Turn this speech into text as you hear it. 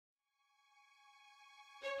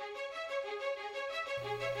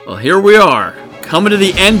Well, here we are, coming to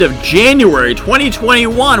the end of January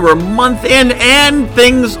 2021. We're a month in, and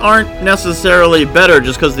things aren't necessarily better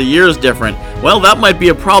just because the year is different. Well, that might be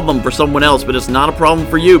a problem for someone else, but it's not a problem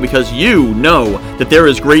for you because you know that there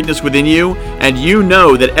is greatness within you, and you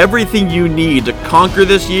know that everything you need to conquer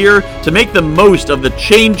this year, to make the most of the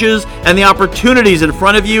changes and the opportunities in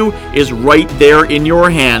front of you, is right there in your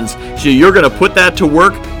hands. So you're going to put that to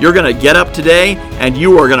work, you're going to get up today, and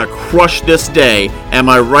you are going to crush this day. Am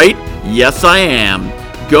I right? Yes, I am.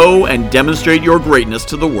 Go and demonstrate your greatness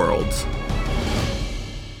to the world.